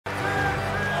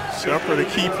Shumpert, a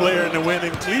key player in the win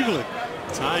in Cleveland.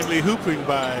 Timely hooping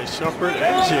by Shumpert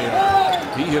and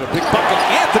JR. He hit a big bucket.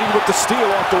 Anthony with the steal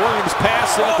off the Williams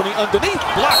pass. Anthony underneath,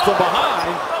 blocked from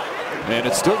behind. And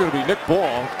it's still going to be Nick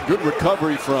Ball. Good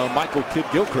recovery from Michael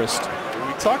Kidd-Gilchrist.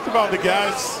 We talked about the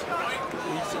guys.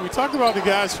 We talked about the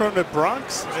guys from the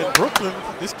Bronx and Brooklyn.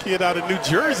 This kid out of New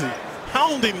Jersey,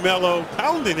 hounding Melo,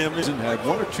 pounding him. Had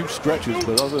one or two stretches,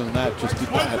 but other than that, just did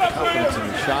not have confidence in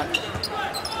his shot.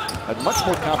 Had much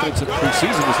more confidence in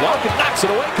preseason as Larkin knocks it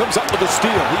away, comes up with a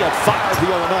steal. He had 5 the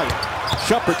other night.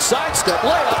 Shumpert sidestep,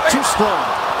 layup, too strong.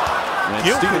 And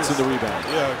Stevenson the rebound.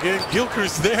 Yeah, again,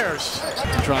 Gilchrist there.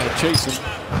 Trying to chase him.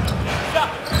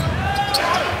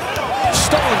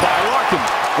 Stolen by Larkin.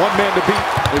 One man to beat.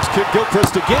 It's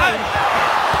Kidd-Gilchrist again.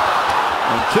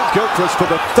 And Kidd-Gilchrist for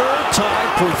the 3rd time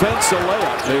prevents a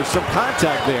layup. There's some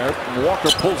contact there.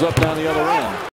 Walker pulls up down the other end.